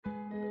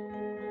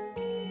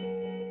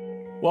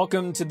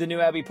Welcome to the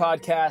New Abbey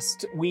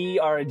Podcast. We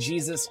are a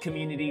Jesus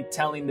community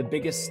telling the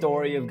biggest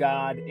story of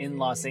God in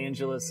Los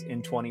Angeles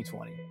in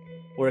 2020.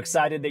 We're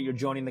excited that you're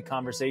joining the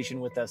conversation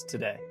with us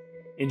today.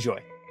 Enjoy.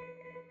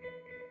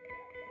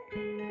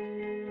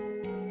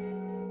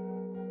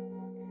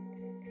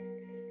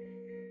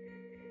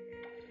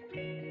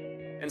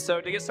 And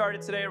so to get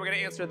started today, we're going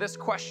to answer this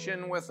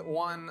question with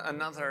one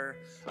another.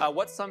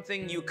 What's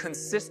something you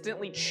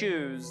consistently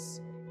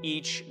choose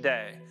each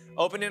day?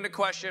 Open-ended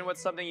question,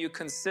 what's something you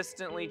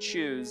consistently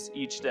choose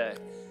each day?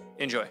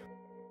 Enjoy.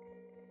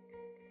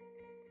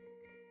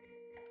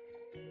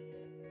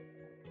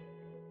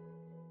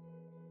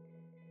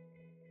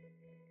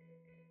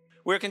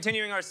 We're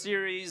continuing our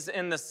series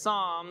in the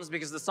Psalms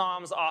because the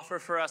Psalms offer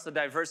for us a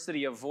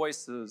diversity of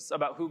voices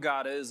about who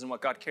God is and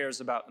what God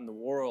cares about in the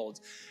world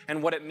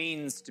and what it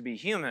means to be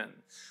human.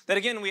 That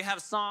again, we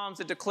have Psalms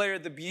that declare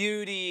the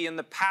beauty and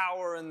the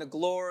power and the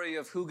glory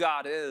of who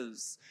God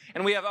is.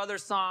 And we have other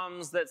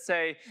Psalms that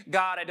say,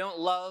 God, I don't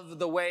love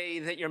the way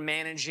that you're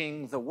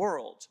managing the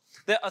world.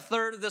 That a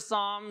third of the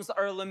Psalms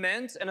are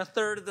lament and a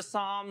third of the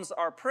Psalms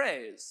are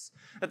praise.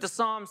 That the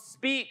Psalms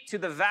speak to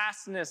the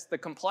vastness, the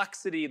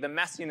complexity, the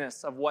messiness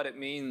of what it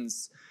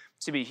means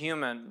to be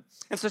human.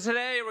 And so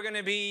today we're going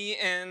to be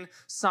in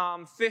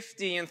Psalm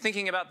 50 and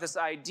thinking about this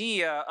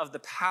idea of the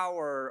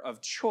power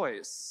of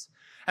choice.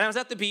 And I was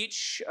at the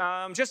beach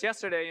just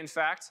yesterday, in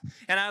fact,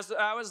 and I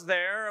was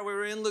there. We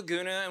were in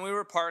Laguna, and we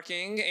were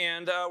parking,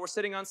 and we're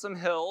sitting on some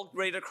hill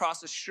ready to cross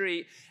the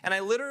street, and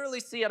I literally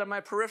see out of my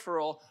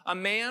peripheral a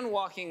man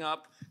walking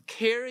up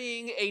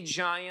carrying a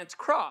giant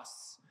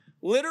cross.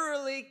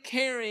 Literally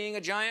carrying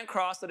a giant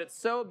cross that it's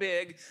so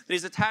big that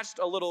he's attached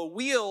a little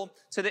wheel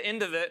to the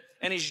end of it,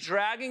 and he's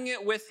dragging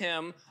it with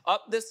him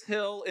up this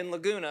hill in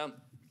Laguna.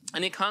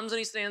 And he comes and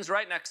he stands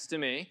right next to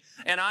me,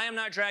 and I am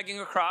not dragging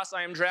a cross.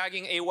 I am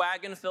dragging a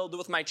wagon filled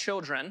with my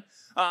children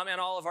and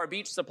all of our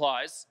beach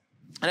supplies.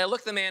 And I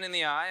look the man in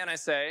the eye and I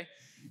say,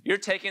 you're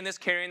taking this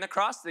carrying the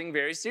cross thing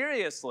very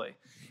seriously.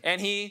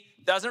 And he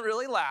doesn't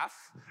really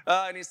laugh,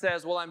 and he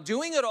says, well, I'm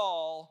doing it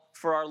all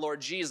for our Lord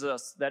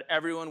Jesus, that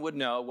everyone would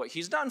know what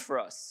he's done for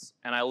us.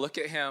 And I look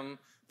at him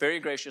very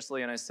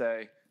graciously and I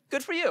say,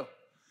 good for you.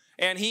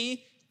 And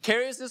he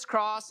carries his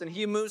cross and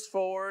he moves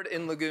forward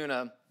in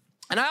Laguna.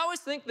 And I always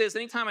think this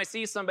anytime I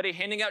see somebody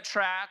handing out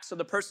tracts, or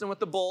the person with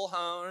the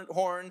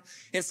bullhorn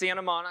in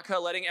Santa Monica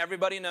letting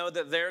everybody know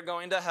that they're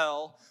going to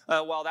hell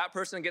while that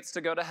person gets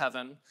to go to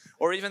heaven,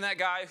 or even that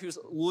guy who's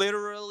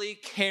literally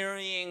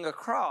carrying a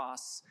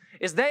cross,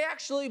 is they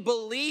actually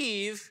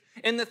believe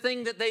in the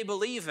thing that they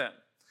believe in.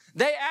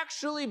 They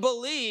actually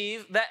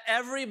believe that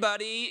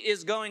everybody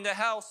is going to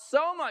hell,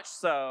 so much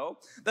so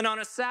that on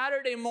a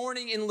Saturday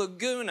morning in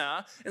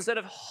Laguna, instead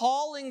of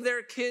hauling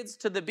their kids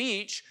to the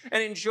beach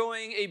and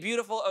enjoying a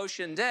beautiful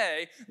ocean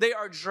day, they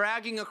are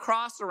dragging a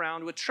cross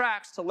around with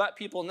tracts to let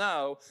people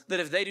know that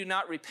if they do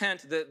not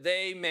repent, that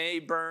they may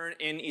burn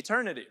in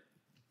eternity.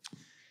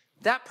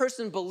 That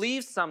person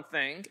believes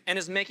something and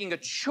is making a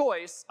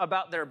choice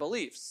about their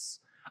beliefs.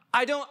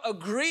 I don't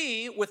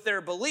agree with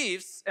their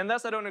beliefs, and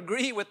thus I don't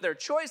agree with their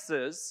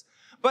choices,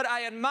 but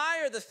I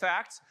admire the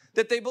fact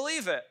that they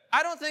believe it.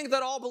 I don't think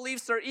that all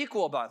beliefs are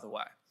equal, by the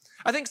way.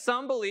 I think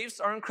some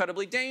beliefs are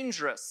incredibly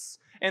dangerous,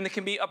 and they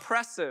can be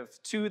oppressive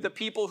to the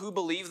people who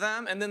believe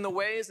them, and then the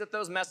ways that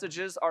those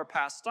messages are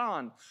passed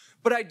on.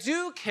 But I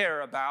do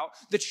care about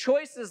the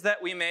choices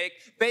that we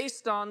make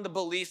based on the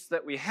beliefs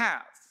that we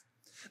have.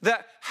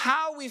 That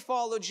how we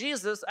follow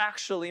Jesus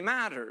actually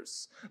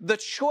matters. The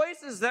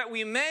choices that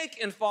we make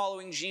in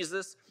following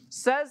Jesus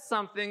says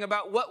something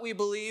about what we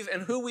believe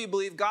and who we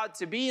believe God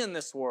to be in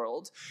this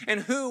world and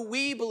who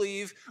we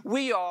believe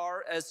we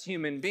are as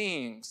human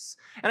beings.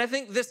 And I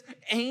think this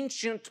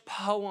ancient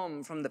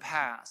poem from the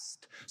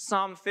past,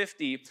 Psalm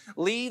 50,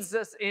 leads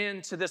us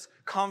into this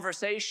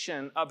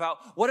conversation about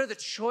what are the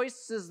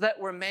choices that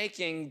we're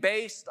making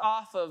based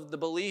off of the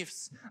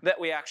beliefs that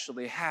we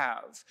actually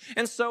have.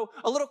 And so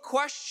a little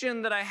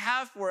question that I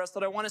have for us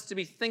that I want us to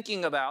be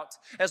thinking about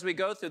as we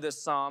go through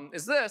this psalm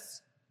is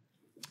this.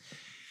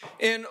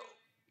 In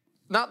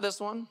not this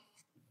one,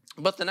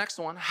 but the next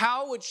one,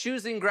 how would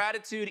choosing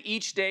gratitude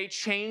each day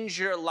change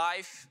your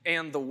life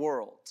and the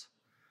world?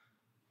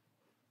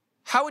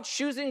 How would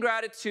choosing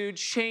gratitude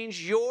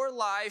change your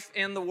life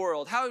and the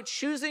world? How would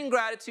choosing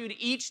gratitude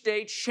each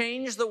day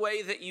change the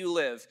way that you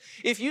live?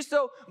 If you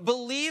so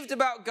believed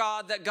about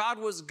God, that God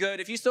was good,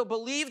 if you so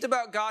believed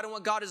about God and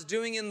what God is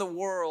doing in the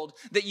world,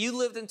 that you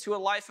lived into a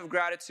life of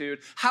gratitude,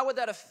 how would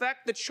that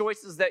affect the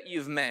choices that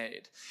you've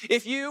made?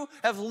 If you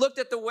have looked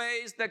at the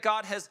ways that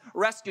God has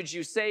rescued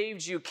you,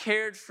 saved you,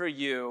 cared for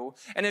you,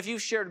 and if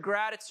you've shared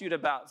gratitude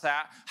about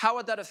that, how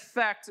would that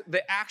affect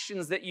the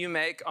actions that you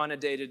make on a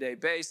day-to-day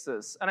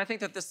basis? And I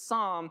think that this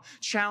psalm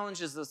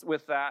challenges us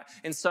with that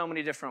in so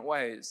many different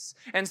ways.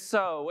 And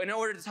so, in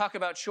order to talk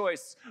about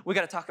choice, we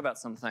got to talk about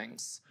some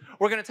things.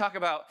 We're going to talk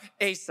about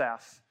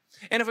Asaph.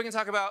 And if we can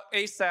talk about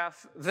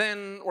Asaph,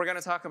 then we're going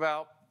to talk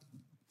about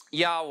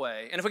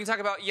Yahweh. And if we can talk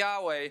about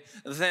Yahweh,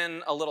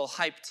 then a little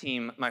hype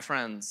team, my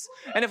friends.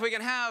 And if we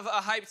can have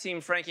a hype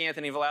team, Frankie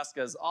Anthony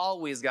Velasquez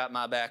always got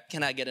my back.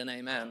 Can I get an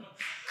amen?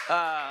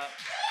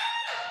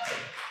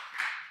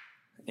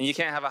 And you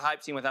can't have a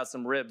hype team without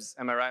some ribs,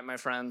 am I right, my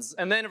friends?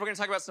 And then if we're going to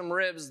talk about some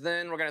ribs,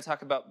 then we're going to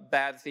talk about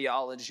bad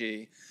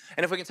theology.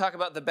 And if we can talk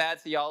about the bad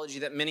theology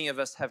that many of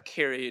us have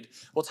carried,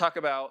 we'll talk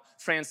about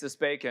Francis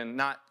Bacon,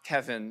 not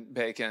Kevin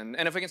Bacon.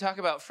 And if we can talk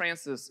about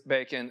Francis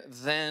Bacon,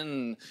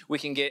 then we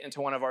can get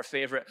into one of our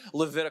favorite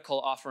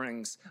Levitical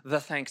offerings, the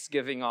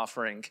Thanksgiving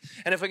offering.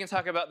 And if we can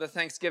talk about the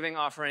Thanksgiving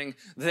offering,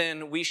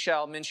 then we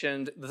shall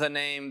mention the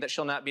name that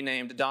shall not be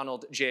named,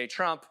 Donald J.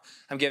 Trump.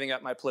 I'm giving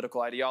up my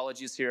political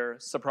ideologies here.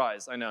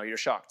 Surprise. I know, you're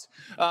shocked.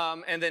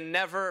 And then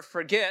never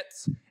forget,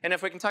 and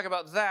if we can talk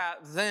about that,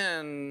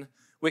 then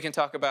we can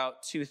talk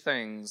about two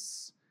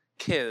things,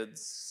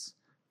 kids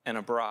and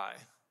a braai.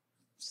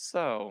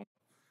 So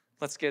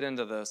let's get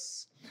into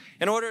this.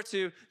 In order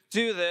to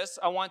do this,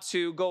 I want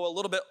to go a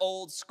little bit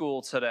old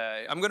school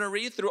today. I'm going to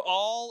read through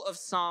all of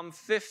Psalm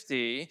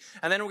 50,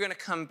 and then we're going to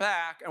come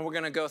back and we're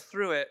going to go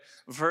through it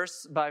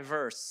verse by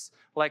verse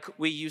like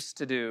we used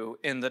to do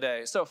in the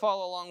day. So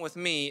follow along with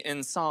me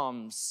in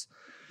Psalms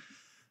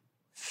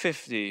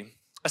 50,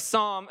 a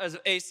psalm of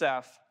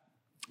Asaph.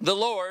 The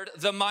Lord,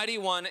 the mighty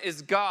one,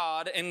 is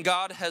God, and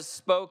God has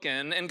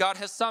spoken, and God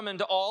has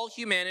summoned all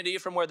humanity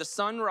from where the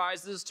sun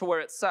rises to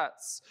where it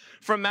sets.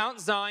 From Mount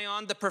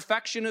Zion, the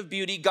perfection of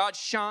beauty, God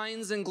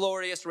shines in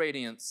glorious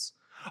radiance.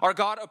 Our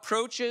God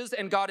approaches,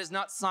 and God is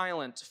not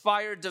silent.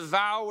 Fire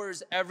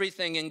devours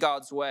everything in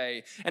God's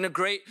way, and a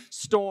great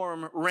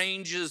storm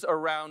ranges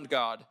around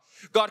God.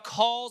 God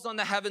calls on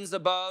the heavens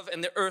above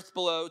and the earth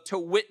below to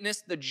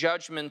witness the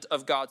judgment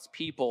of God's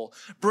people.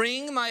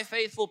 Bring my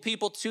faithful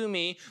people to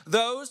me,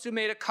 those who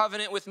made a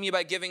covenant with me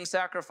by giving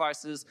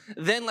sacrifices.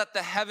 Then let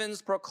the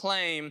heavens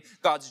proclaim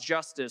God's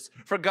justice,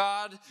 for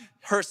God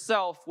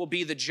herself will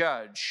be the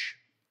judge.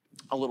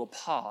 A little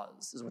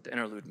pause is what the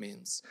interlude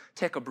means.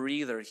 Take a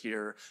breather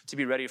here to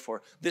be ready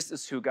for this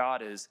is who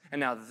God is,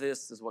 and now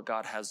this is what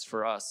God has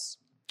for us.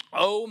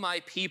 O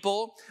my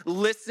people,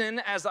 listen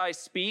as I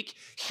speak.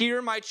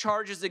 Hear my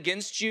charges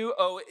against you,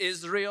 O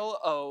Israel,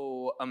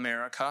 O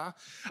America.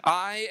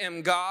 I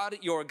am God,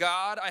 your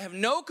God. I have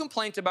no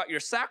complaint about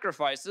your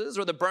sacrifices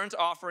or the burnt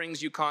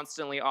offerings you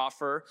constantly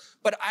offer,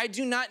 but I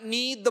do not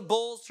need the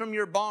bulls from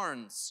your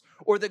barns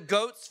or the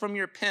goats from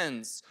your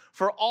pens,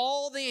 for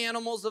all the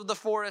animals of the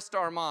forest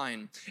are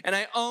mine, and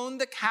I own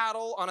the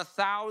cattle on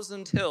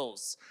 1,000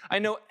 hills. I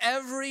know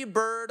every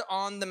bird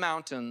on the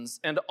mountains,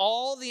 and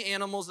all the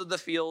animals of the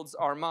fields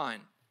are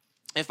mine.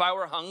 If I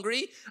were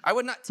hungry, I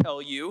would not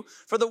tell you,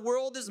 for the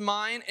world is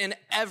mine and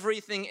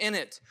everything in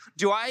it.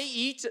 Do I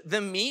eat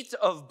the meat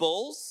of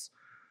bulls?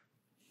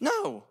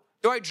 No.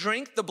 Do I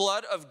drink the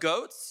blood of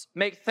goats?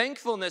 Make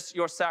thankfulness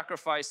your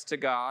sacrifice to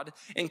God,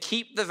 and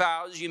keep the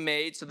vows you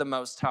made to the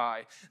Most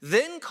High.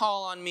 Then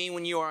call on me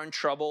when you are in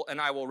trouble,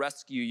 and I will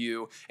rescue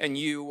you, and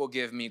you will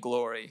give me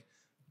glory.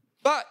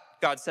 But,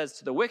 God says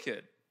to the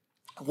wicked,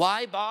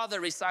 why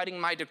bother reciting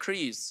my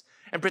decrees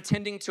and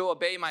pretending to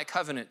obey my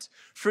covenant?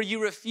 For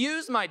you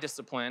refuse my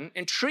discipline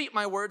and treat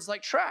my words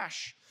like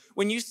trash.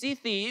 When you see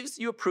thieves,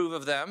 you approve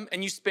of them,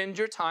 and you spend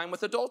your time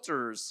with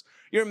adulterers.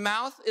 Your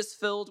mouth is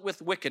filled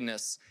with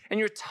wickedness, and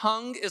your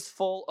tongue is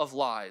full of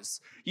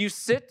lies. You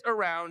sit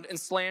around and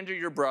slander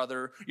your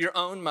brother, your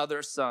own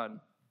mother's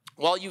son.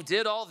 While you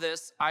did all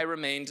this, I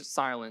remained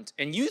silent,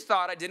 and you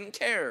thought I didn't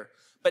care.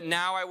 But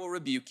now I will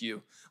rebuke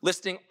you,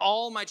 listing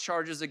all my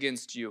charges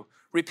against you.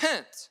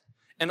 Repent,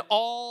 and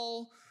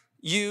all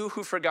of you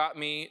who forgot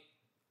me,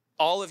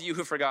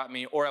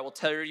 or I will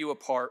tear you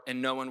apart,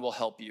 and no one will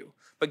help you.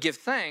 But give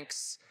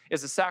thanks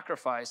is a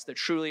sacrifice that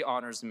truly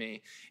honors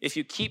me. If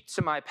you keep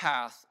to my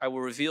path, I will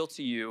reveal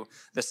to you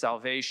the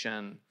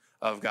salvation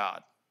of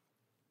God.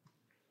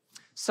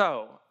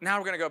 So now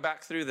we're going to go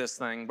back through this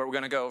thing, but we're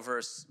going to go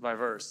verse by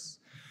verse.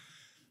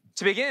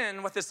 To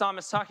begin, what this psalm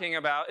is talking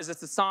about is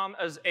it's a psalm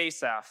of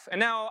Asaph. And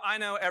now I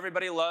know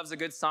everybody loves a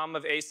good psalm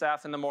of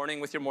Asaph in the morning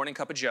with your morning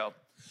cup of joe.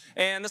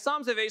 And the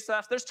Psalms of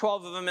Asaph, there's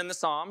 12 of them in the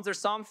Psalms. There's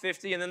Psalm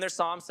 50, and then there's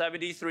Psalm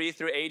 73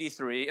 through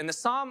 83. And the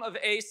Psalm of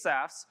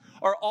Asaph's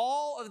are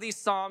all of these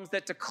Psalms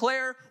that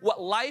declare what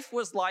life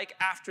was like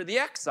after the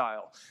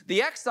exile.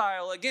 The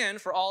exile, again,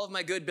 for all of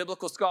my good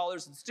biblical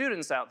scholars and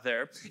students out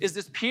there, is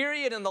this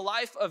period in the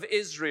life of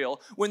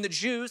Israel when the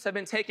Jews have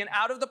been taken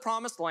out of the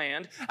promised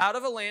land, out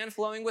of a land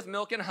flowing with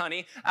milk and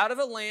honey, out of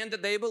a land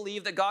that they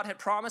believed that God had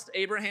promised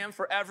Abraham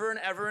forever and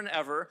ever and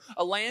ever,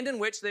 a land in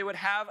which they would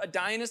have a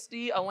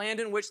dynasty, a land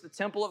in which the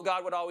temple of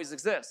God would always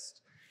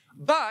exist.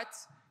 But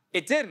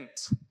it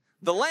didn't.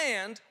 The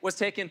land was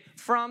taken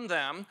from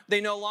them. They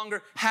no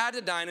longer had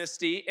a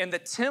dynasty, and the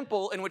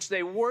temple in which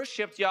they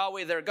worshiped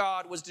Yahweh, their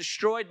God, was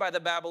destroyed by the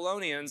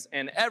Babylonians,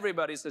 and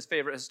everybody's his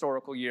favorite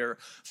historical year,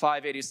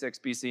 586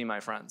 BC, my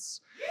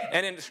friends.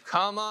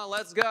 Come on,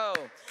 let's go.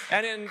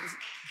 And in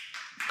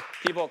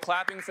people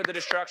clapping for the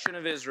destruction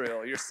of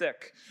Israel. You're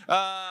sick.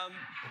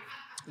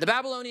 The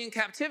Babylonian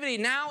captivity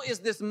now is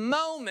this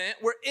moment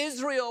where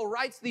Israel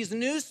writes these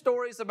new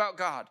stories about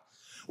God,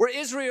 where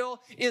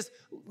Israel is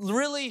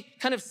really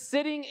kind of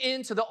sitting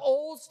into the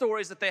old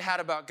stories that they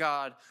had about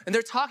God. And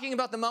they're talking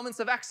about the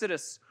moments of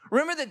Exodus.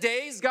 Remember the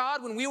days,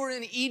 God, when we were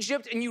in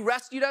Egypt and you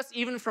rescued us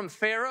even from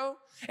Pharaoh?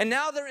 And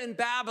now they're in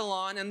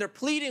Babylon and they're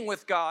pleading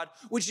with God,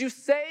 would you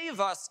save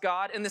us,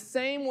 God, in the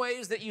same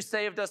ways that you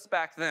saved us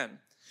back then?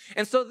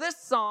 And so this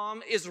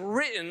psalm is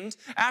written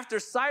after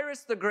Cyrus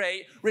the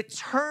Great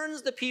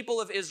returns the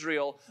people of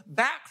Israel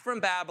back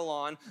from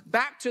Babylon,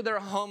 back to their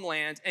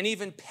homeland, and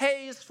even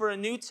pays for a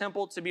new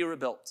temple to be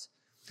rebuilt.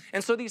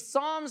 And so these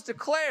psalms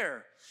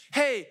declare,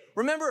 hey,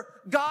 remember,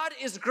 God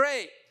is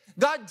great.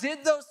 God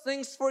did those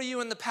things for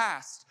you in the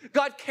past.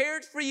 God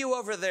cared for you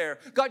over there.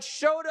 God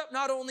showed up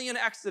not only in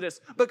Exodus,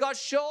 but God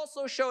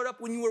also showed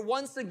up when you were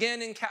once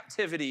again in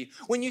captivity.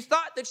 When you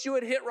thought that you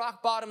had hit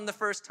rock bottom the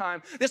first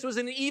time, this was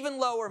an even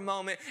lower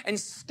moment, and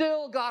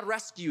still God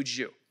rescued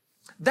you.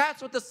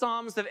 That's what the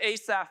Psalms of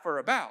Asaph are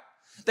about.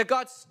 That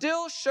God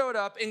still showed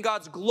up in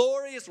God's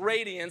glorious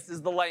radiance is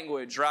the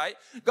language, right?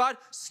 God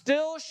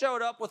still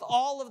showed up with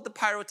all of the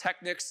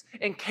pyrotechnics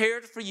and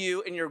cared for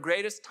you in your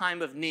greatest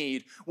time of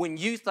need when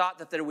you thought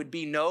that there would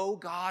be no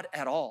God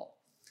at all.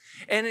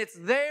 And it's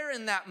there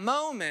in that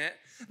moment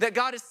that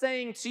God is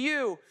saying to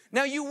you,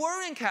 now you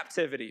were in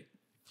captivity.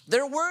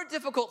 There were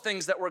difficult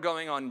things that were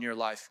going on in your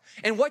life.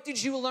 And what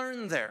did you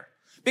learn there?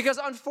 Because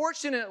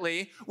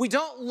unfortunately, we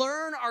don't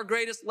learn our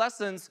greatest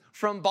lessons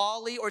from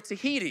Bali or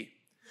Tahiti.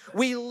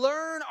 We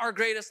learn our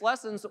greatest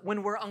lessons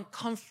when we're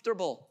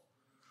uncomfortable,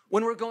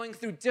 when we're going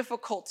through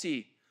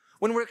difficulty,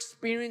 when we're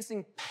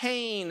experiencing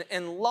pain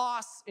and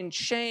loss and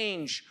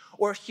change,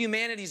 or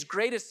humanity's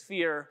greatest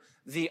fear,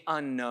 the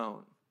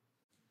unknown.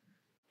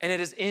 And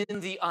it is in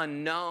the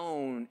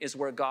unknown is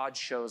where God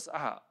shows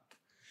up.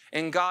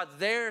 And God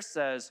there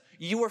says,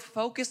 you were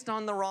focused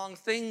on the wrong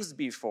things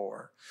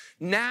before.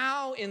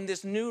 Now in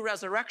this new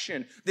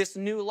resurrection, this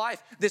new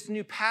life, this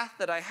new path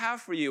that I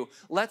have for you,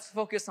 let's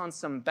focus on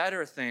some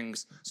better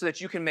things so that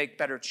you can make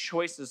better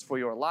choices for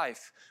your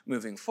life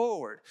moving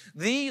forward.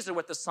 These are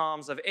what the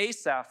Psalms of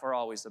Asaph are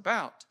always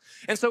about.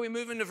 And so we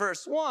move into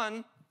verse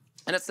 1,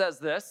 and it says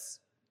this,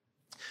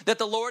 that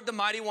the Lord, the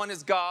mighty one,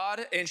 is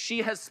God, and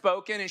she has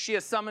spoken, and she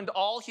has summoned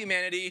all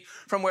humanity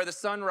from where the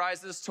sun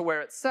rises to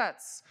where it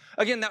sets.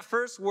 Again, that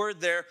first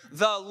word there,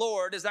 the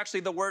Lord, is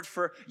actually the word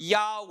for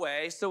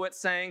Yahweh. So it's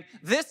saying,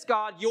 this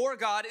God, your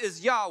God,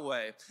 is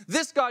Yahweh.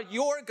 This God,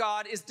 your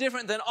God, is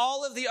different than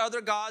all of the other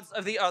gods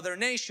of the other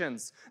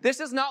nations. This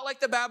is not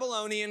like the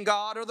Babylonian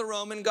God or the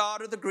Roman God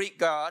or the Greek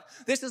God.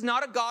 This is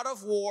not a God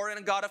of war and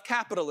a God of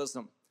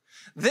capitalism.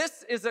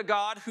 This is a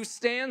God who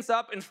stands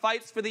up and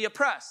fights for the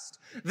oppressed.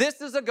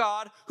 This is a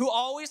God who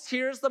always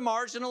hears the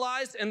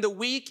marginalized and the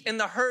weak and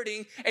the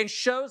hurting and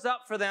shows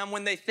up for them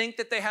when they think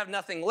that they have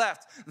nothing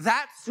left.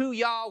 That's who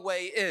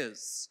Yahweh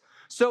is.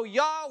 So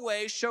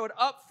Yahweh showed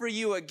up for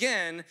you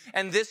again,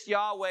 and this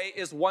Yahweh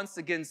is once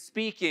again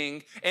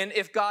speaking. And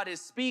if God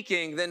is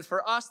speaking, then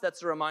for us,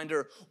 that's a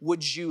reminder,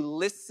 would you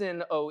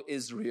listen, O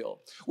Israel?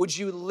 Would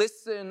you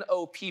listen,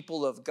 O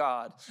people of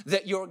God,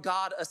 that your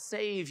God, a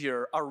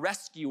Savior, a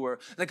rescuer,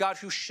 the God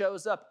who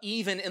shows up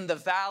even in the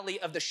valley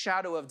of the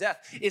shadow of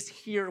death is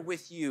here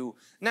with you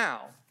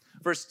now.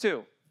 Verse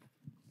 2.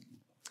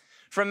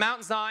 From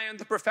Mount Zion,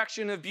 the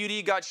perfection of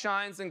beauty, God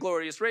shines in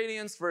glorious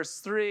radiance. Verse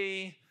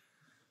 3.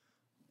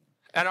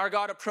 And our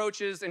God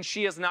approaches, and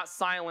she is not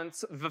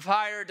silent. The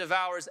fire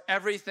devours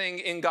everything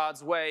in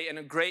God's way, and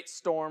a great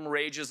storm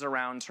rages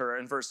around her.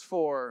 In verse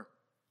 4,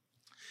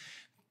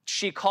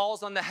 she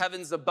calls on the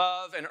heavens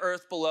above and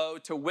earth below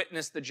to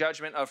witness the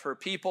judgment of her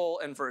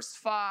people. In verse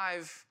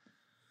 5,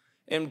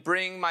 and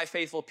bring my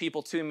faithful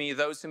people to me,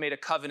 those who made a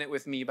covenant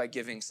with me by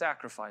giving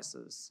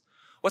sacrifices.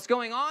 What's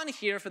going on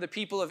here for the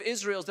people of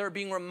Israel is they're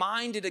being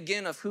reminded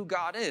again of who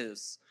God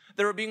is.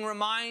 They're being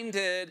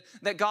reminded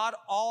that God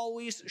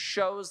always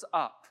shows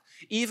up,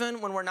 even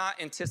when we're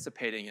not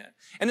anticipating it.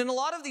 And in a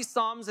lot of these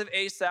Psalms of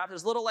Asaph,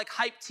 there's a little like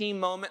hype team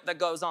moment that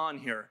goes on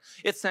here.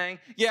 It's saying,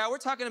 yeah, we're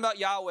talking about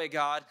Yahweh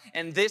God,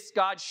 and this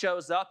God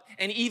shows up,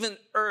 and even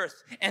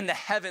earth and the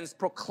heavens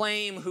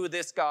proclaim who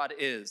this God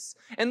is.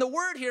 And the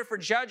word here for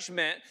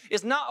judgment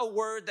is not a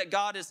word that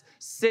God is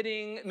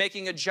sitting,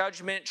 making a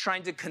judgment,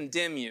 trying to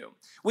condemn you.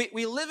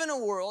 We live in a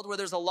world where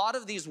there's a lot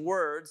of these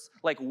words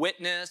like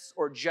witness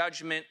or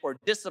judgment or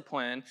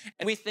discipline,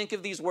 and we think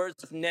of these words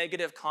with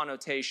negative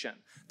connotation.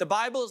 The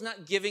Bible is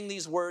not giving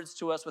these words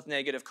to us with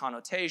negative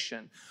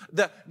connotation.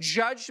 The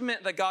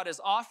judgment that God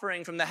is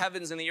offering from the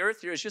heavens and the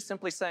earth here is just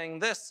simply saying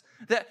this,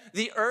 that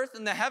the earth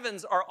and the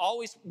heavens are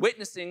always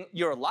witnessing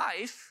your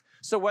life.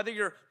 So whether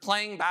you're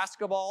playing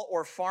basketball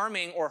or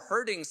farming or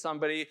hurting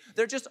somebody,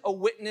 they're just a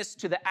witness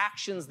to the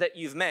actions that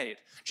you've made.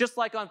 Just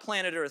like on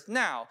planet Earth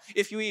now,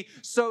 if we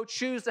so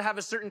choose to have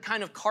a certain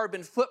kind of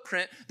carbon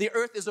footprint, the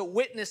Earth is a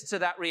witness to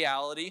that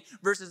reality,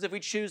 versus if we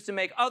choose to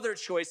make other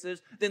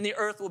choices, then the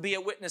Earth will be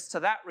a witness to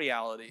that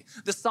reality.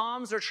 The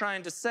Psalms are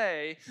trying to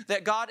say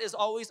that God is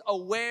always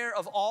aware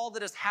of all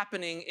that is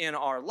happening in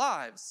our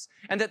lives,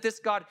 and that this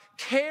God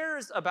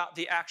cares about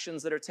the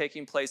actions that are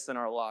taking place in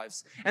our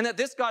lives, and that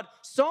this God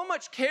so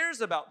much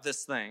cares about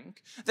this thing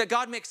that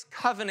God makes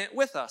covenant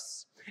with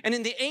us. And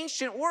in the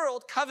ancient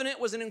world, covenant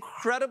was an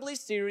incredibly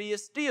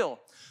serious deal.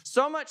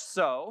 So much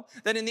so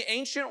that in the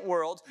ancient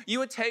world, you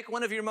would take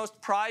one of your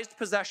most prized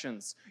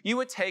possessions. You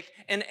would take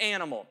an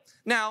animal.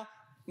 Now,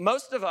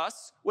 most of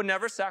us would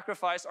never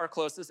sacrifice our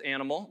closest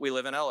animal. We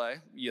live in LA.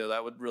 Yeah,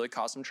 that would really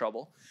cause some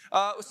trouble.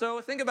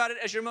 So think about it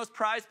as your most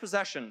prized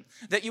possession,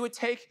 that you would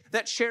take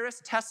that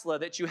cherished Tesla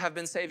that you have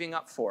been saving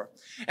up for.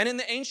 And in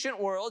the ancient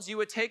worlds, you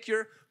would take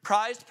your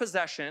prized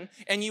possession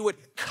and you would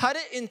cut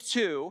it in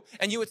two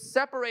and you would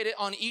separate it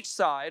on each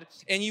side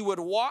and you would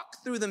walk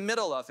through the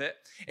middle of it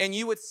and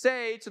you would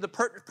say to the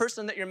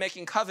person that you're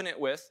making covenant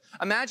with,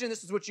 imagine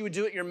this is what you would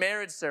do at your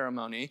marriage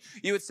ceremony.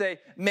 You would say,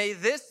 may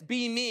this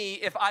be me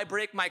if I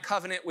break my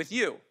covenant with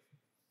you.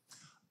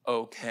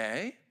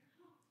 Okay,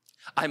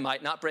 I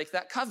might not break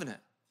that covenant.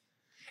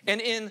 And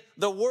in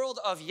the world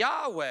of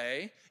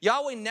Yahweh,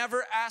 Yahweh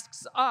never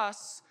asks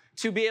us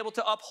to be able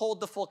to uphold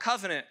the full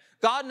covenant.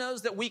 God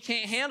knows that we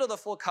can't handle the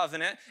full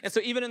covenant. And so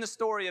even in the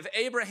story of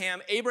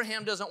Abraham,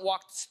 Abraham doesn't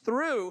walk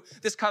through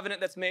this covenant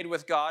that's made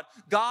with God.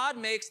 God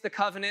makes the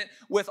covenant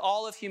with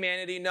all of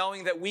humanity,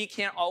 knowing that we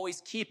can't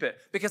always keep it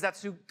because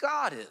that's who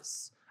God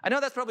is. I know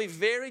that's probably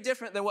very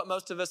different than what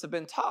most of us have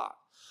been taught.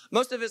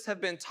 Most of us have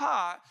been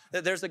taught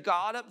that there's a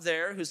God up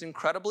there who's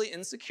incredibly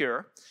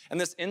insecure, and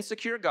this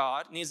insecure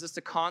God needs us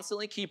to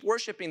constantly keep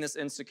worshiping this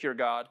insecure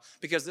God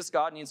because this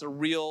God needs a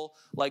real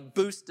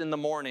boost in the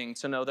morning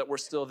to know that we're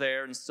still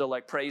there and still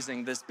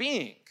praising this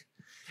being.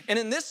 And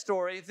in this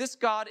story, this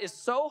God is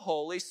so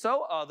holy,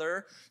 so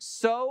other,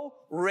 so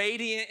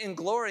radiant and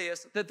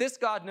glorious that this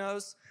God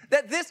knows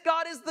that this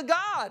God is the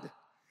God.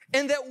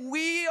 And that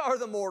we are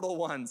the mortal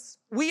ones.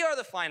 We are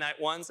the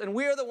finite ones, and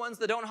we are the ones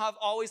that don't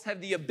always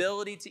have the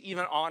ability to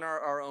even honor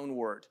our own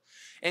word.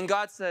 And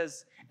God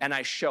says, and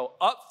I show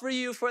up for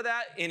you for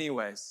that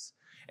anyways.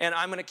 And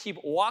I'm going to keep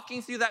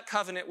walking through that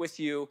covenant with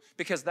you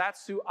because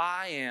that's who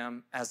I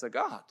am as a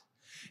God.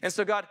 And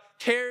so God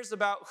cares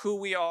about who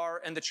we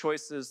are and the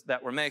choices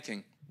that we're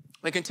making.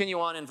 We continue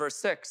on in verse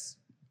 6.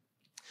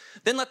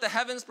 Then let the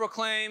heavens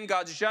proclaim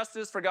God's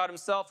justice, for God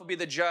himself will be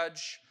the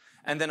judge.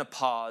 And then a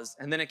pause,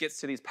 and then it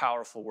gets to these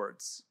powerful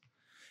words.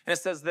 And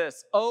it says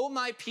this, "O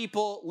my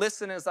people,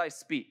 listen as I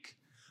speak."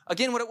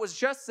 Again, what it was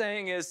just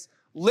saying is,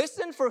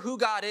 listen for who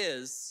God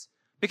is,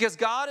 because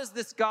God is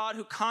this God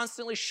who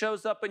constantly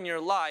shows up in your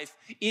life,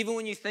 even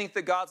when you think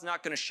that God's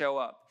not going to show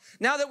up.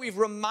 Now that we've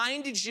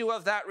reminded you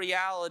of that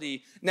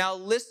reality, now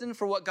listen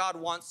for what God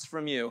wants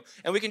from you.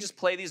 And we can just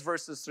play these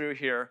verses through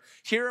here.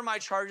 "Here are my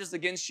charges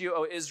against you,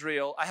 O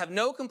Israel. I have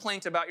no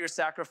complaint about your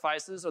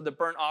sacrifices or the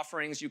burnt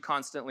offerings you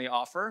constantly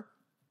offer.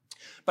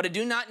 But I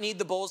do not need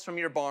the bulls from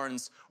your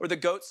barns or the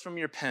goats from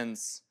your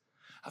pens.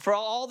 For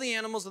all the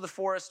animals of the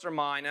forest are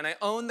mine, and I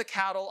own the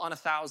cattle on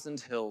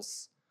 1,000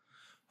 hills.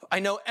 I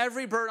know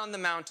every bird on the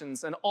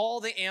mountains, and all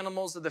the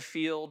animals of the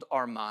field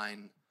are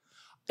mine.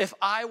 If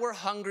I were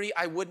hungry,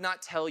 I would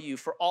not tell you,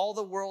 for all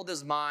the world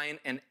is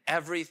mine and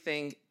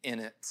everything in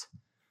it.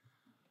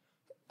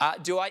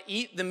 Do I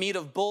eat the meat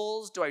of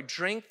bulls? Do I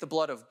drink the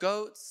blood of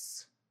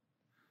goats?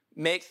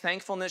 Make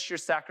thankfulness your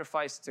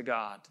sacrifice to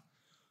God."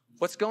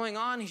 What's going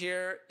on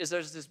here is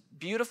there's this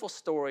beautiful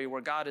story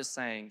where God is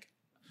saying,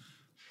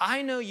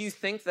 I know you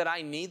think that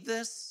I need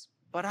this,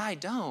 but I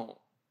don't.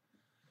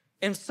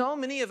 And so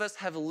many of us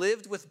have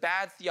lived with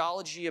bad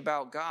theology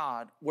about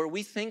God where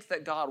we think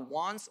that God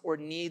wants or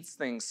needs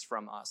things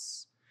from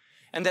us,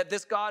 and that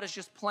this God is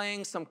just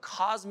playing some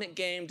cosmic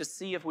game to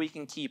see if we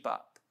can keep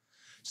up.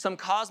 Some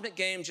cosmic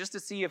game just to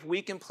see if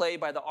we can play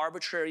by the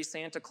arbitrary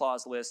Santa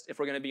Claus list if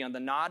we're going to be on the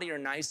naughty or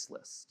nice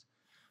list.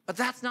 But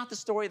that's not the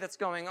story that's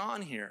going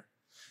on here.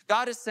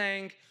 God is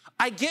saying,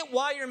 I get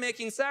why you're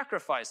making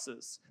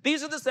sacrifices.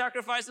 These are the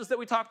sacrifices that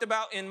we talked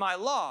about in my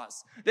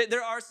laws. That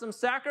there are some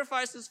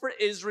sacrifices for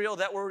Israel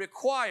that were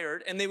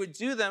required, and they would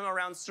do them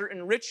around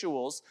certain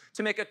rituals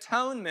to make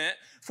atonement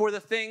for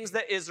the things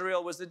that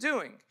Israel was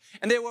doing.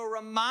 And they were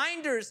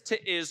reminders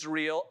to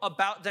Israel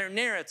about their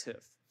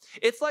narrative.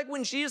 It's like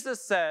when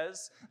Jesus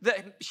says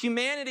that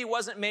humanity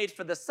wasn't made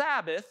for the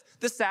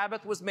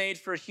Sabbath was made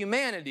for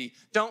humanity.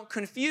 Don't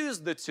confuse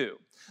the two.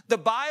 The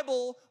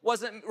Bible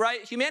wasn't,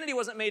 right? Humanity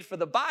wasn't made for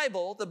the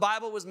Bible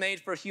was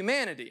made for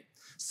humanity.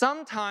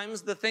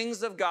 Sometimes the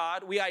things of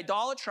God we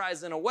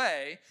idolatrize in a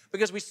way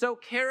because we so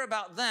care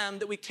about them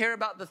that we care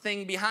about the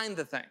thing behind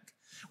the thing.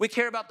 We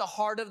care about the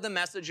heart of the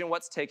message and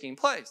what's taking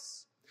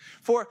place.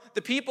 For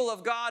the people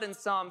of God in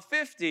Psalm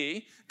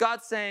 50,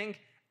 God's saying,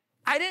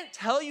 I didn't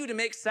tell you to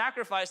make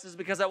sacrifices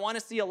because I want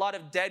to see a lot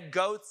of dead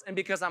goats and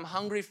because I'm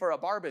hungry for a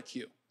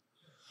barbecue.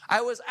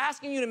 I was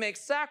asking you to make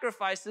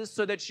sacrifices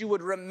so that you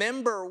would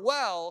remember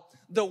well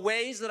the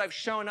ways that I've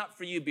shown up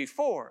for you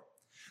before.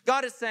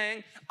 God is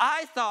saying,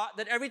 I thought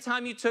that every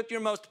time you took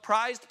your most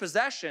prized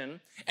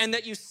possession and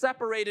that you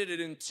separated it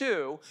in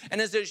two,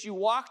 and as you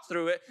walked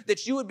through it,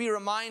 that you would be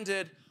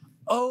reminded,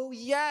 oh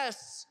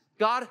yes,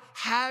 God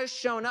has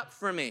shown up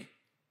for me.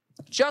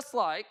 Just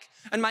like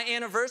on my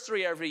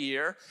anniversary every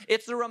year,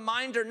 it's a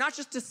reminder not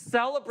just to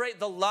celebrate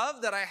the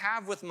love that I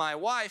have with my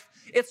wife,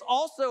 it's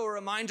also a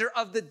reminder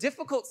of the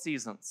difficult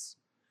seasons,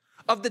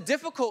 of the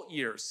difficult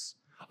years,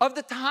 of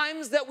the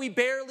times that we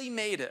barely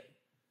made it.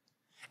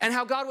 And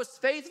how God was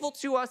faithful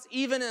to us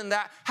even in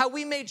that, how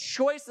we made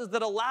choices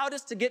that allowed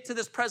us to get to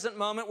this present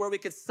moment where we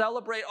could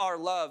celebrate our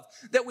love,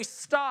 that we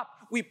stop,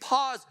 we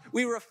pause,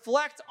 we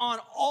reflect on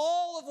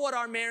all of what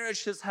our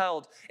marriage has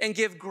held and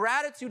give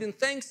gratitude and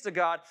thanks to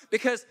God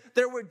because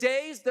there were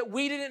days that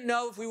we didn't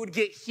know if we would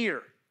get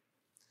here.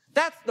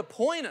 That's the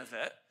point of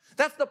it.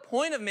 That's the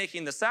point of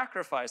making the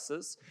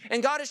sacrifices.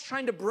 And God is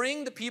trying to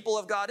bring the people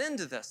of God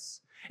into this.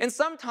 And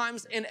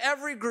sometimes in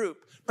every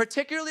group,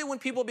 particularly when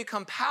people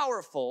become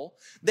powerful,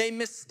 they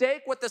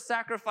mistake what the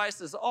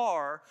sacrifices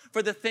are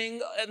for the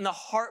thing and the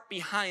heart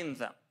behind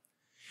them.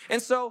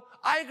 And so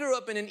I grew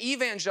up in an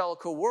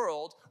evangelical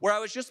world where I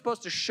was just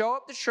supposed to show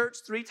up to church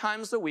 3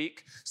 times a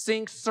week,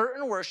 sing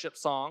certain worship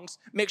songs,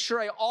 make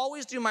sure I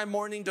always do my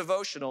morning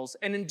devotionals,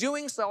 and in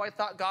doing so, I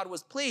thought God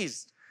was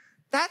pleased.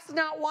 That's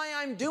not why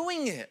I'm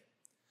doing it.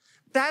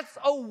 That's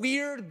a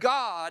weird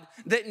God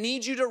that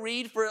needs you to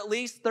read for at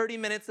least 30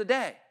 minutes a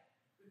day.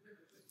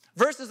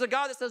 Versus a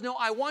God that says, no,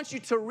 I want you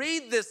to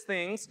read these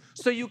things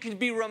so you can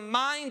be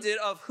reminded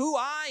of who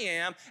I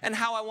am and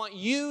how I want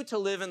you to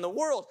live in the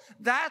world.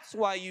 That's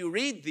why you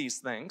read these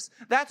things.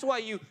 That's why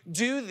you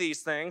do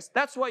these things.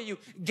 That's why you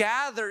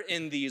gather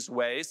in these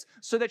ways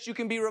so that you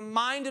can be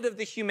reminded of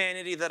the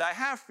humanity that I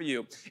have for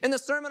you. In the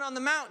Sermon on the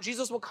Mount,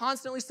 Jesus will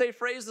constantly say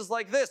phrases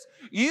like this.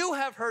 You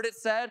have heard it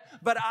said,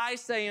 but I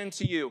say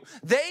unto you.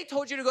 They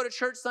told you to go to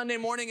church Sunday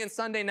morning and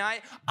Sunday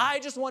night.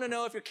 I just want to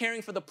know if you're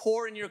caring for the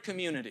poor in your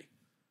community.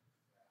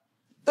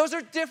 Those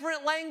are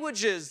different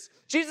languages.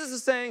 Jesus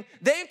is saying,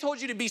 they've told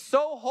you to be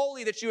so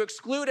holy that you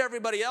exclude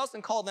everybody else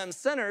and call them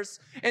sinners.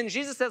 And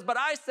Jesus says, but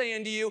I say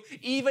unto you,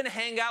 even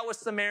hang out with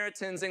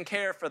Samaritans and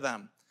care for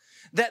them.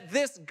 That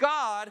this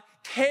God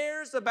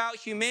cares about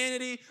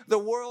humanity, the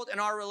world, and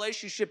our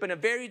relationship in a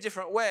very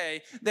different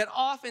way that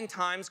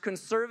oftentimes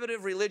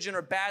conservative religion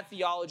or bad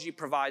theology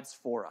provides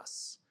for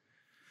us.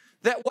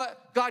 That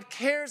what God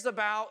cares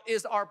about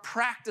is our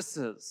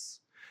practices.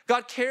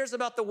 God cares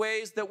about the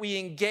ways that we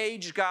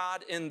engage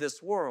God in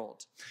this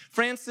world.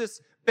 Francis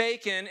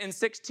Bacon in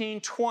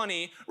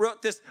 1620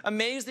 wrote this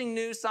amazing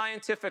new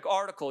scientific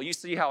article. You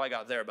see how I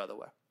got there, by the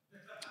way.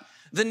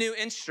 The New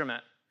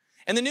Instrument.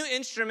 And the New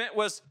Instrument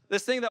was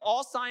this thing that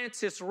all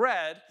scientists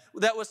read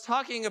that was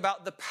talking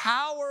about the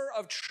power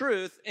of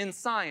truth in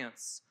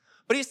science.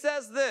 But he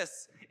says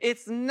this,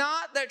 it's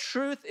not that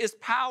truth is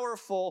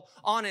powerful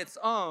on its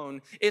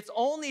own. It's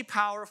only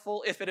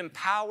powerful if it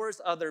empowers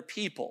other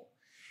people.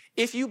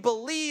 If you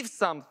believe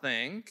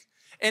something,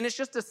 and it's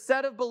just a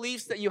set of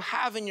beliefs that you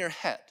have in your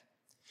head,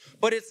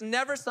 but it's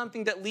never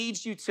something that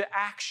leads you to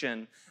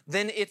action,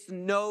 then it's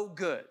no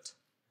good.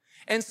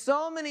 And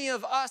so many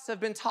of us have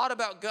been taught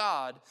about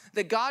God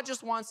that God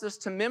just wants us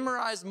to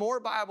memorize more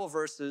Bible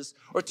verses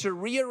or to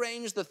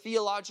rearrange the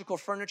theological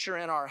furniture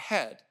in our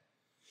head.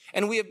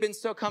 And we have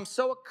become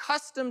so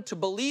accustomed to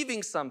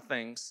believing some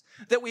things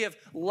that we have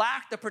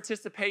lacked the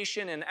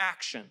participation in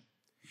action.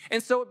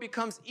 And so it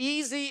becomes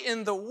easy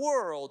in the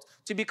world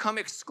to become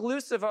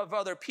exclusive of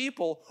other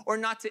people or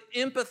not to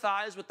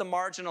empathize with the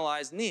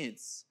marginalized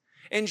needs.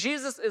 And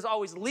Jesus is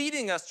always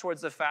leading us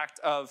towards the fact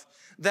of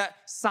that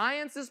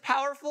science is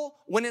powerful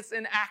when it's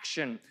in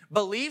action.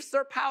 Beliefs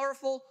are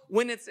powerful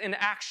when it's in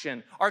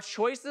action. Our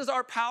choices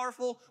are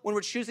powerful when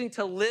we're choosing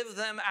to live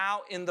them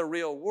out in the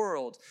real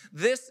world.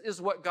 This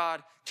is what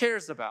God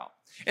cares about.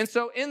 And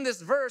so in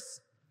this verse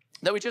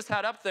that we just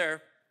had up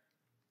there,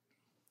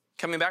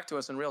 coming back to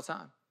us in real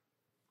time.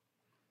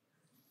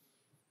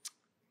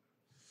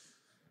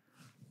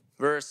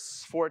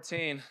 Verse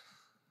 14.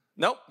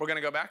 Nope, we're going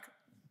to go back.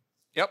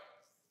 Yep,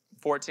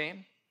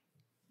 14.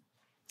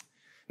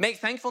 Make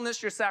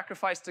thankfulness your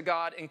sacrifice to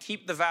God and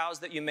keep the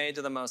vows that you made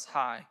to the Most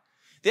High.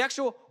 The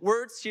actual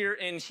words here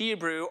in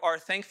Hebrew are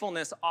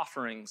thankfulness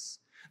offerings.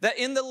 That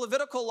in the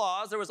Levitical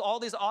laws, there was all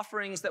these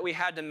offerings that we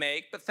had to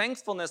make, but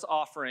thankfulness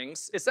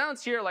offerings, it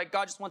sounds here like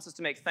God just wants us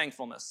to make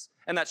thankfulness,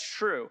 and that's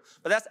true,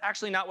 but that's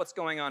actually not what's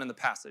going on in the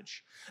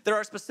passage. There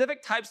are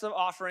specific types of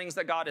offerings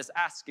that God is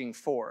asking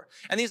for,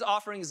 and these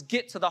offerings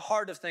get to the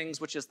heart of things,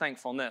 which is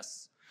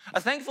thankfulness.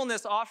 A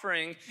thankfulness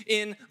offering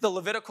in the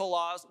Levitical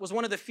laws was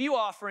one of the few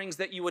offerings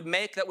that you would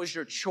make that was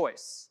your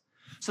choice.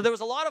 So there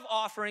was a lot of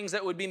offerings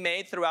that would be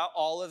made throughout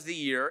all of the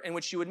year in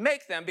which you would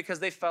make them because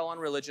they fell on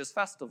religious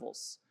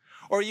festivals.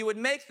 Or you would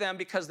make them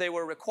because they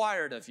were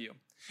required of you.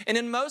 And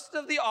in most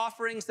of the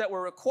offerings that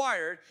were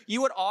required,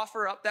 you would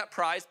offer up that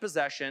prized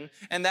possession,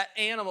 and that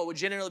animal would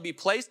generally be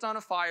placed on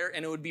a fire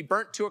and it would be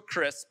burnt to a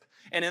crisp.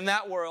 And in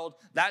that world,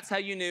 that's how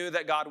you knew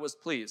that God was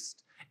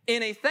pleased.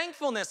 In a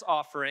thankfulness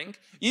offering,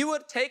 you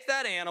would take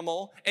that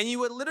animal and you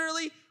would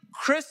literally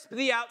crisp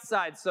the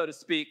outside, so to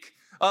speak,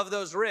 of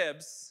those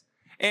ribs.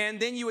 And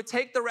then you would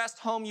take the rest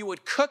home, you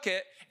would cook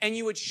it, and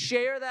you would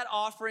share that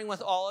offering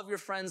with all of your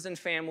friends and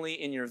family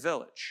in your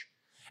village.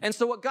 And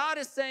so what God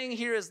is saying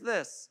here is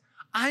this: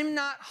 I'm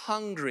not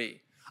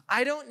hungry.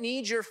 I don't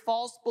need your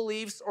false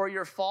beliefs or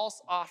your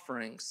false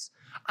offerings.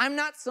 I'm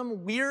not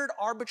some weird,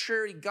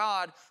 arbitrary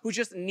God who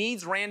just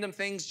needs random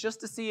things just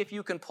to see if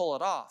you can pull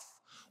it off.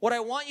 What I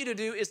want you to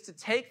do is to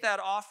take that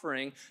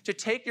offering, to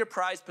take your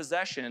prized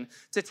possession,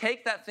 to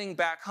take that thing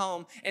back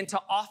home and to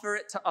offer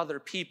it to other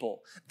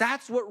people.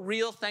 That's what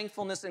real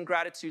thankfulness and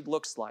gratitude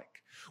looks like.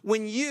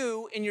 When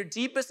you, in your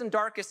deepest and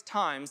darkest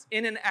times,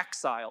 in an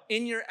exile,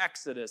 in your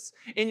exodus,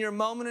 in your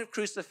moment of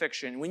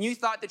crucifixion, when you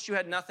thought that you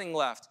had nothing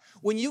left,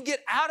 when you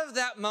get out of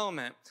that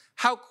moment,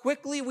 how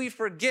quickly we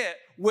forget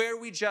where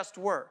we just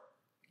were.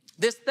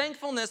 This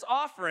thankfulness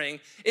offering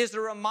is a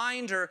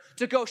reminder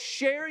to go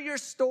share your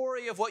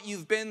story of what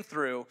you've been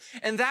through,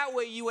 and that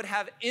way you would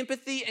have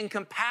empathy and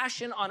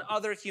compassion on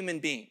other human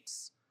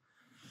beings.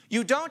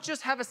 You don't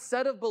just have a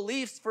set of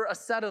beliefs for a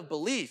set of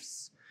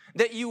beliefs,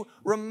 that you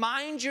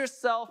remind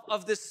yourself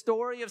of this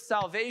story of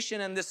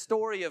salvation and this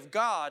story of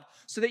God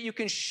so that you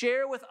can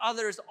share with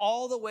others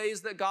all the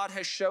ways that God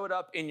has showed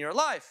up in your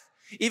life.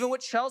 Even what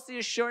Chelsea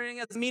is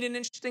sharing as meet an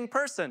interesting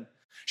person.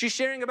 She's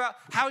sharing about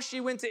how she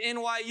went to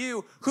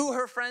NYU, who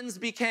her friends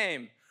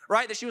became,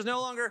 right? That she was no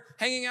longer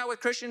hanging out with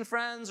Christian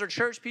friends or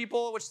church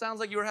people, which sounds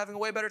like you were having a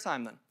way better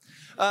time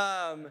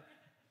then.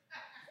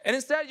 And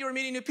instead you were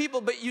meeting new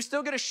people, but you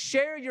still get to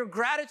share your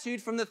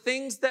gratitude from the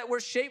things that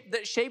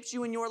shaped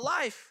you in your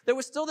life. There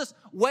was still this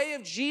way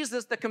of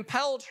Jesus that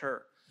compelled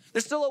her.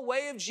 There's still a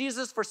way of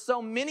Jesus for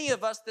so many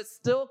of us that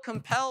still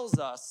compels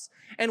us.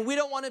 And we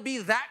don't want to be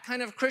that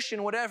kind of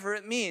Christian, whatever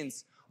it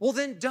means. Well,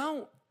 then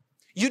don't.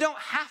 You don't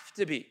have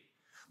to be.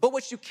 But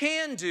what you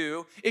can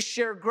do is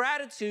share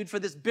gratitude for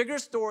this bigger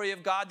story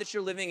of God that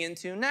you're living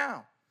into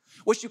now.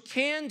 What you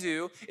can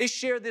do is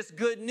share this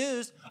good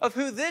news of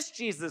who this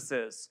Jesus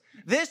is.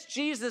 This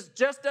Jesus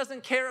just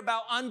doesn't care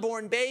about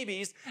unborn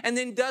babies and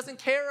then doesn't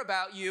care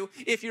about you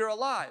if you're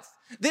alive.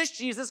 This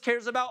Jesus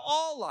cares about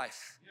all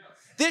life.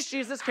 This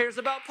Jesus cares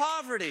about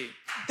poverty.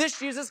 This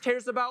Jesus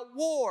cares about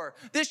war.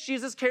 This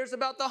Jesus cares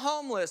about the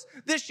homeless.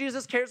 This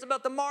Jesus cares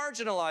about the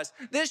marginalized.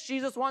 This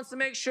Jesus wants to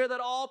make sure that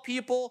all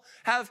people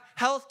have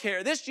health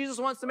care. This Jesus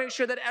wants to make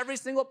sure that every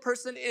single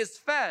person is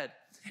fed.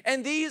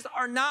 And these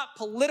are not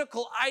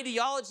political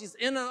ideologies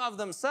in and of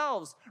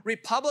themselves.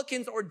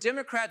 Republicans or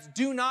Democrats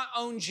do not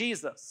own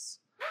Jesus.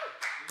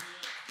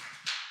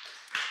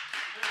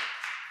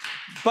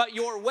 But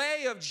your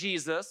way of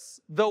Jesus,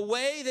 the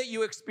way that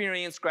you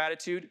experience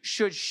gratitude,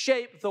 should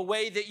shape the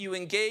way that you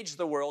engage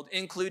the world,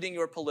 including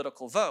your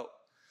political vote.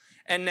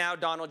 And now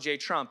Donald J.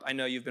 Trump, I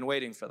know you've been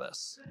waiting for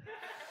this.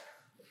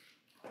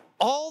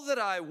 All that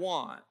I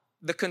want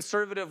the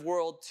conservative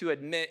world to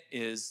admit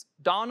is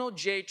Donald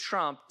J.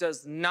 Trump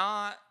does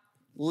not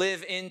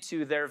live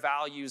into their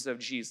values of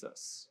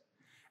Jesus.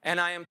 And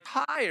I am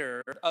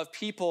tired of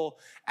people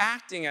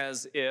acting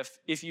as if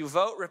you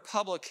vote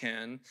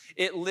Republican,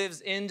 it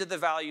lives into the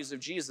values of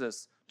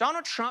Jesus.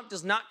 Donald Trump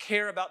does not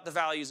care about the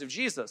values of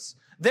Jesus.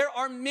 There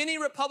are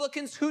many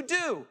Republicans who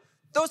do.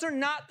 Those are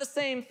not the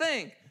same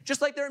thing.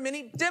 Just like there are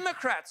many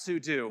Democrats who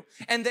do,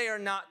 and they are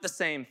not the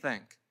same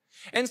thing.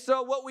 And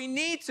so what we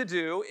need to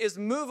do is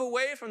move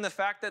away from the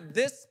fact that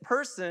this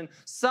person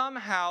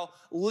somehow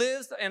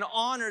lives and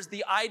honors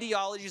the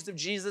ideologies of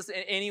Jesus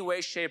in any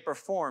way, shape, or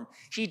form.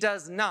 He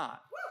does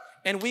not.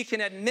 And we can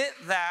admit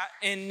that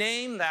and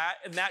name that,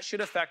 and that should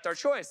affect our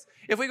choice.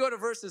 If we go to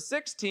verses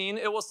 16,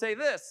 it will say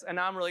this, and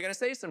now I'm really going to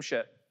say some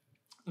shit.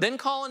 Then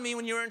call on me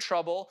when you are in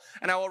trouble,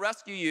 and I will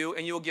rescue you,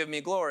 and you will give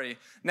me glory.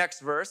 Next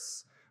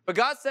verse. But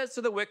God says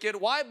to the wicked,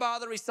 why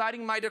bother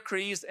reciting my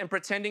decrees and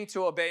pretending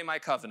to obey my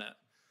covenant?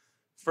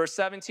 Verse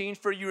 17,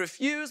 for you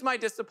refuse my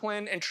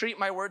discipline and treat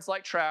my words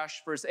like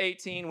trash. Verse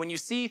 18, when you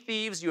see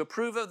thieves, you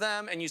approve of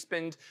them and you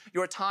spend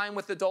your time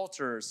with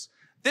adulterers.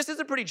 This is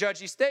a pretty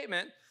judgy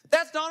statement.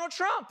 That's Donald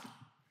Trump.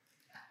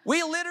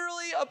 We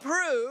literally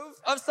approve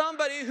of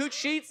somebody who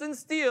cheats and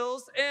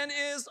steals and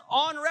is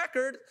on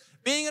record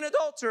being an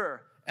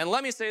adulterer. And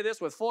let me say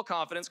this with full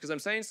confidence because I'm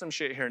saying some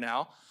shit here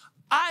now.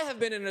 I have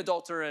been an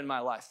adulterer in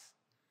my life.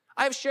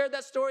 I've shared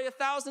that story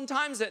 1,000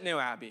 times at New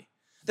Abbey.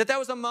 That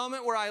was a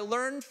moment where I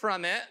learned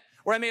from it,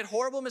 where I made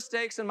horrible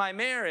mistakes in my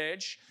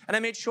marriage, and I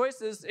made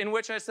choices in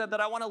which I said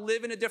that I want to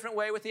live in a different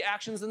way with the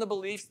actions and the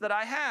beliefs that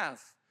I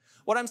have.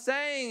 What I'm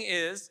saying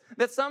is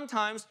that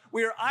sometimes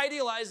we are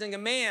idealizing a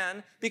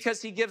man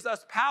because he gives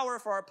us power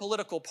for our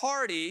political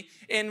party,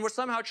 and we're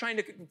somehow trying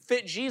to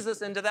fit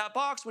Jesus into that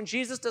box when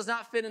Jesus does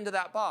not fit into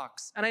that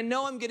box. And I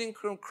know I'm getting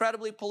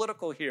incredibly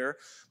political here,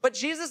 but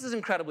Jesus is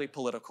incredibly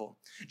political.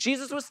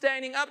 Jesus was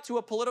standing up to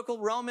a political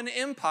Roman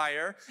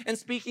Empire and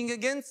speaking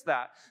against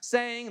that,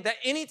 saying that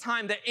any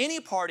time that any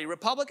party,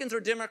 Republicans or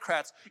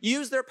Democrats,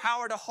 use their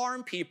power to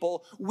harm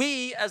people,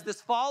 we, as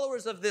this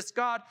followers of this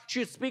God,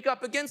 should speak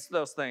up against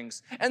those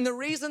things. And the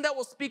reason that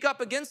we'll speak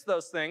up against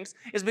those things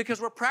is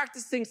because we're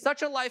practicing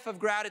such a life of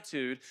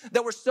gratitude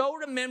that we're so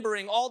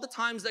remembering all the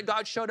times that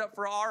God showed up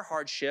for our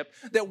hardship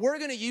that we're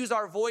going to use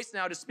our voice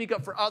now to speak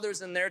up for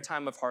others in their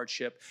time of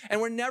hardship.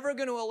 And we're never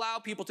going to allow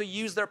people to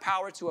use their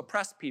power to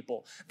oppress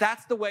people.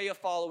 That's the way of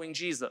following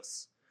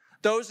Jesus.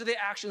 Those are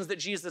the actions that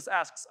Jesus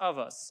asks of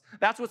us.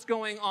 That's what's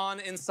going on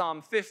in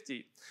Psalm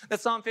 50. That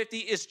Psalm 50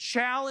 is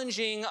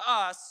challenging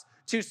us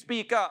to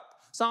speak up.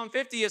 Psalm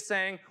 50 is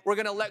saying we're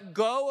going to let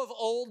go of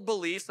old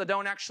beliefs that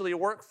don't actually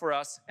work for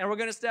us, and we're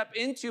going to step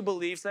into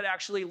beliefs that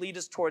actually lead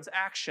us towards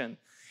action.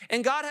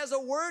 And God has a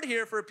word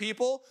here for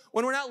people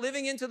when we're not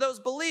living into those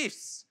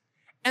beliefs.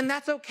 And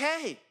that's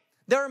okay.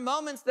 There are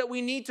moments that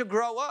we need to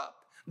grow up.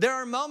 There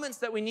are moments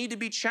that we need to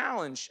be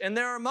challenged. And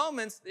there are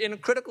moments in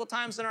critical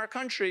times in our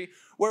country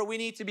where we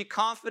need to be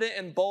confident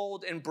and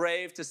bold and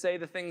brave to say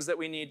the things that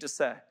we need to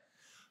say.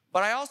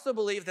 But I also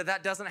believe that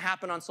that doesn't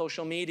happen on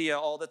social media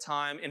all the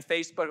time, in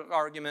Facebook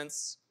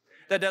arguments.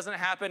 That doesn't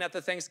happen at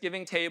the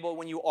Thanksgiving table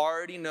when you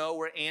already know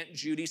where Aunt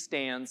Judy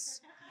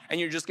stands, and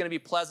you're just going to be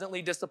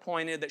pleasantly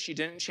disappointed that she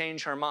didn't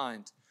change her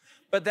mind.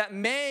 But that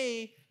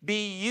may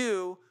be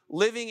you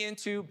living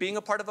into being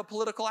a part of a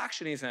political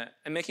action event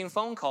and making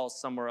phone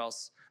calls somewhere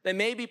else. That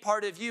may be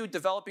part of you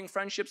developing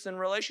friendships and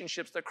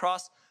relationships that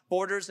cross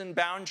borders and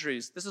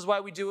boundaries. This is why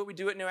we do what we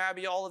do at New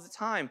Abbey all of the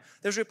time.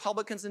 There's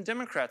Republicans and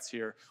Democrats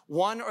here.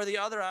 One or the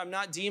other, I'm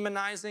not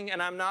demonizing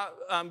and I'm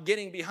not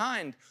getting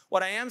behind.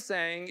 What I am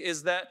saying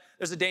is that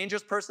there's a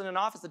dangerous person in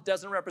office that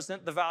doesn't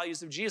represent the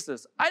values of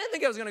Jesus. I didn't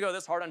think I was going to go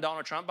this hard on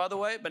Donald Trump, by the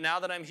way, but now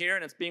that I'm here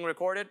and it's being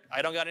recorded,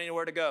 I don't got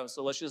anywhere to go,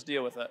 so let's just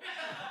deal with it.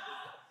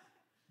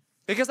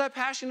 Because I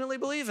passionately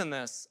believe in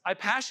this. I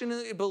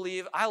passionately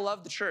believe I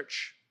love the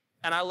church.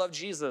 And I love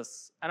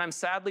Jesus, and I'm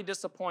sadly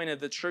disappointed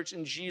that church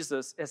and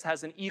Jesus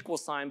has an equal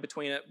sign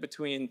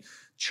between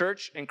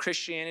church and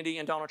Christianity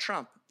and Donald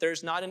Trump.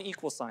 There's not an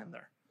equal sign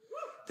there.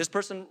 This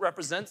person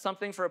represents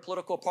something for a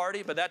political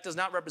party, but that does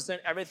not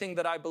represent everything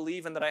that I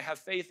believe and that I have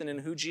faith in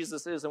who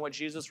Jesus is and what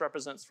Jesus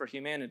represents for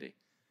humanity.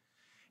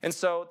 And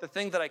so the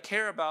thing that I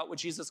care about, what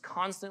Jesus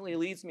constantly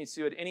leads me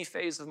to at any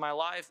phase of my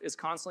life, is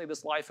constantly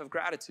this life of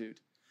gratitude.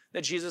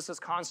 That Jesus has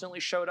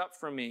constantly showed up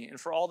for me and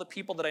for all the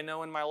people that I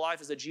know in my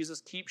life, is that Jesus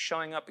keeps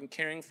showing up and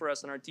caring for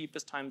us in our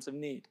deepest times of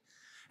need.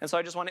 And so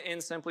I just want to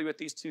end simply with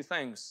these two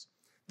things.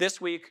 This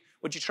week,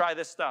 would you try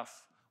this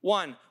stuff?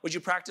 One, would you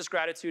practice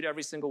gratitude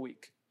every single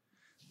week?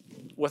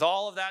 With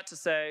all of that to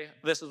say,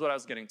 this is what I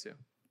was getting to.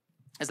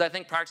 Is I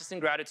think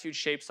practicing gratitude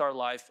shapes our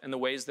life and the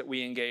ways that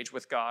we engage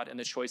with God and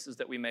the choices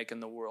that we make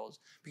in the world.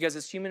 Because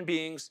as human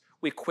beings,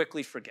 we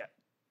quickly forget.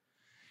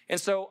 And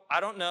so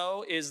I don't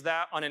know, is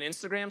that on an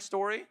Instagram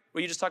story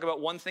where you just talk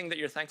about one thing that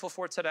you're thankful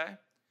for today?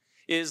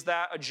 Is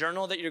that a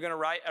journal that you're going to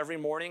write every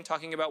morning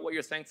talking about what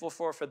you're thankful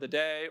for the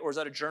day? Or is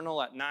that a journal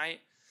at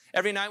night?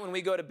 Every night when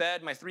we go to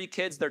bed, my 3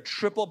 kids, they're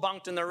triple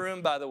bunked in their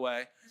room, by the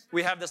way.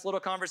 We have this little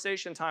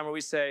conversation time where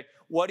we say,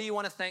 what do you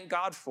want to thank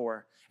God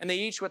for? And they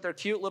each, with their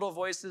cute little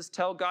voices,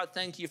 tell God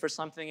thank you for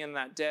something in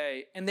that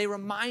day. And they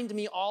remind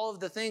me all of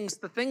the things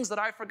that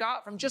I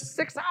forgot from just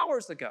 6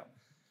 hours ago.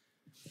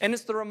 And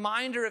it's the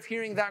reminder of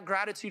hearing that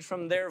gratitude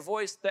from their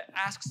voice that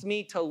asks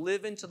me to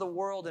live into the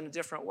world in a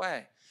different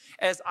way.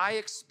 As I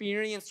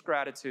experience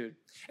gratitude,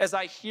 as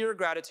I hear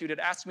gratitude, it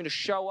asks me to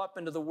show up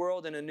into the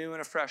world in a new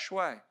and a fresh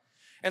way.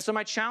 And so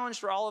my challenge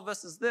for all of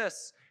us is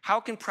this: how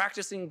can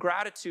practicing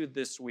gratitude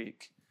this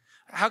week,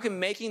 how can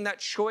making that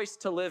choice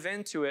to live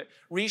into it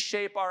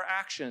reshape our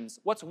actions?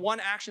 What's one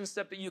action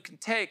step that you can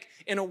take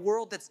in a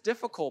world that's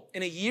difficult,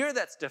 in a year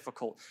that's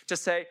difficult, to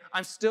say,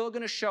 I'm still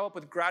going to show up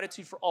with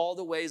gratitude for all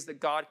the ways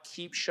that God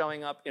keeps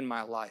showing up in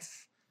my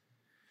life?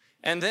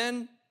 And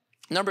then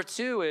number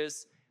 2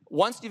 is,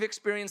 once you've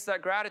experienced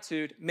that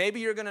gratitude, maybe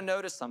you're going to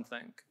notice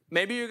something.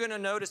 Maybe you're going to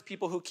notice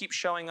people who keep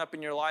showing up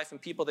in your life and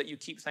people that you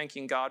keep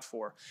thanking God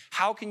for.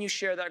 How can you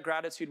share that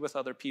gratitude with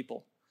other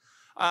people?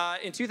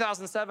 In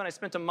 2007, I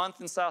spent a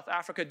month in South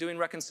Africa doing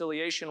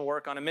reconciliation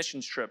work on a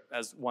missions trip,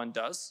 as one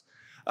does.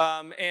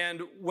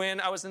 And when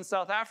I was in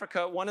South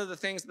Africa, one of the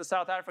things the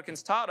South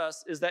Africans taught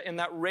us is that in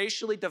that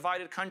racially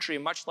divided country,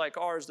 much like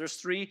ours, there's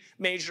 3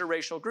 major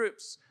racial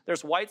groups.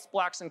 There's whites,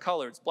 blacks, and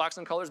coloreds. Blacks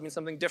and coloreds mean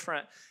something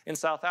different in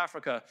South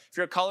Africa. If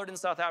you're colored in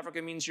South Africa,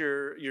 it means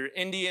you're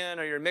Indian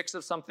or you're a mix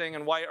of something,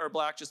 and white or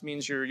black just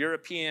means you're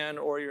European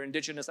or you're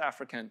indigenous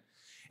African.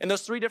 And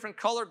those 3 different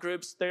color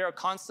groups, they are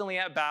constantly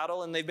at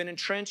battle, and they've been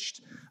entrenched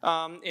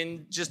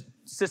in just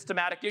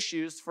systematic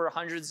issues for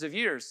hundreds of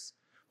years.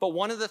 But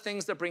one of the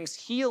things that brings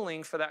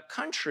healing for that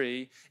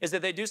country is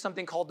that they do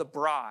something called the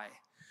braai.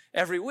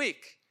 every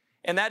week.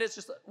 And that is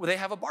just, they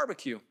have a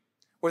barbecue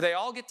where they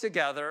all get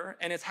together,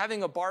 and it's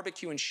having a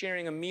barbecue and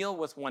sharing a meal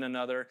with one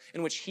another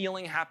in which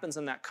healing happens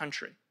in that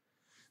country.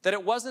 That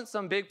it wasn't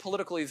some big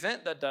political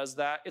event that does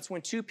that. It's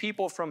when two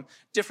people from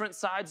different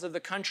sides of the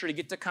country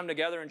get to come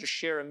together and just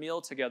share a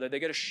meal together. They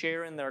get to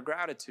share in their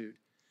gratitude.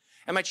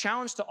 And my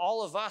challenge to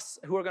all of us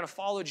who are going to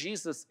follow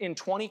Jesus in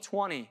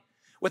 2020,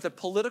 with a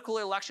political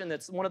election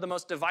that's one of the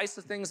most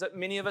divisive things that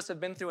many of us have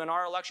been through in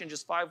our election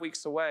just 5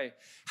 weeks away,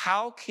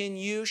 how can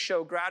you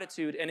show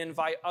gratitude and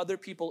invite other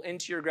people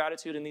into your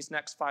gratitude in these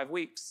next 5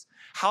 weeks?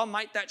 How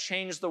might that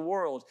change the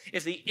world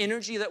if the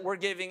energy that we're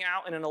giving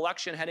out in an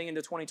election heading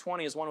into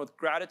 2020 is one with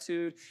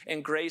gratitude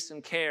and grace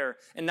and care,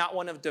 and not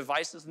one of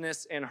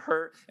divisiveness and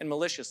hurt and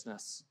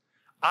maliciousness?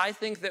 I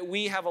think that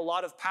we have a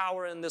lot of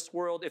power in this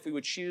world if we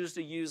would choose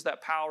to use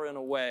that power in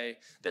a way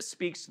that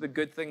speaks to the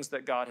good things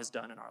that God has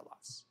done in our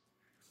lives.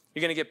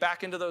 You're going to get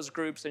back into those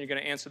groups and you're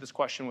going to answer this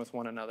question with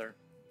one another.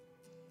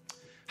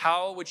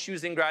 How would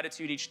choosing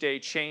gratitude each day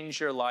change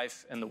your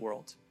life and the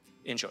world?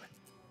 Enjoy.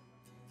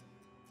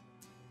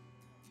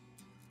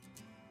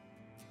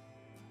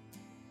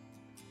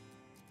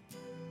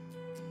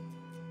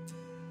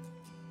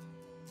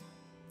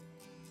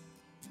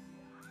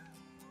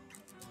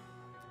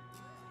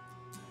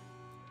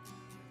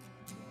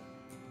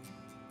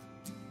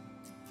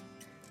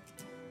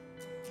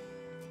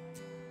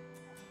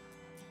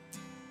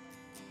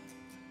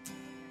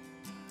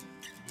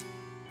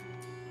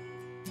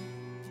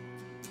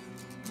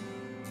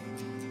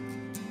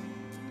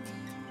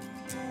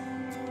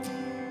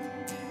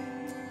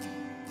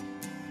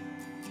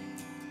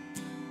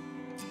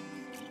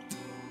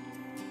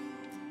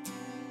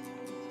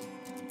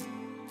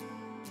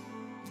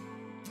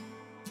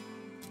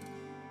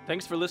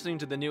 Thanks for listening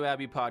to the New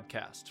Abbey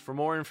podcast. For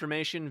more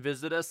information,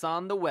 visit us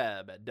on the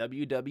web at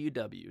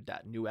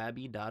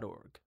www.newabbey.org.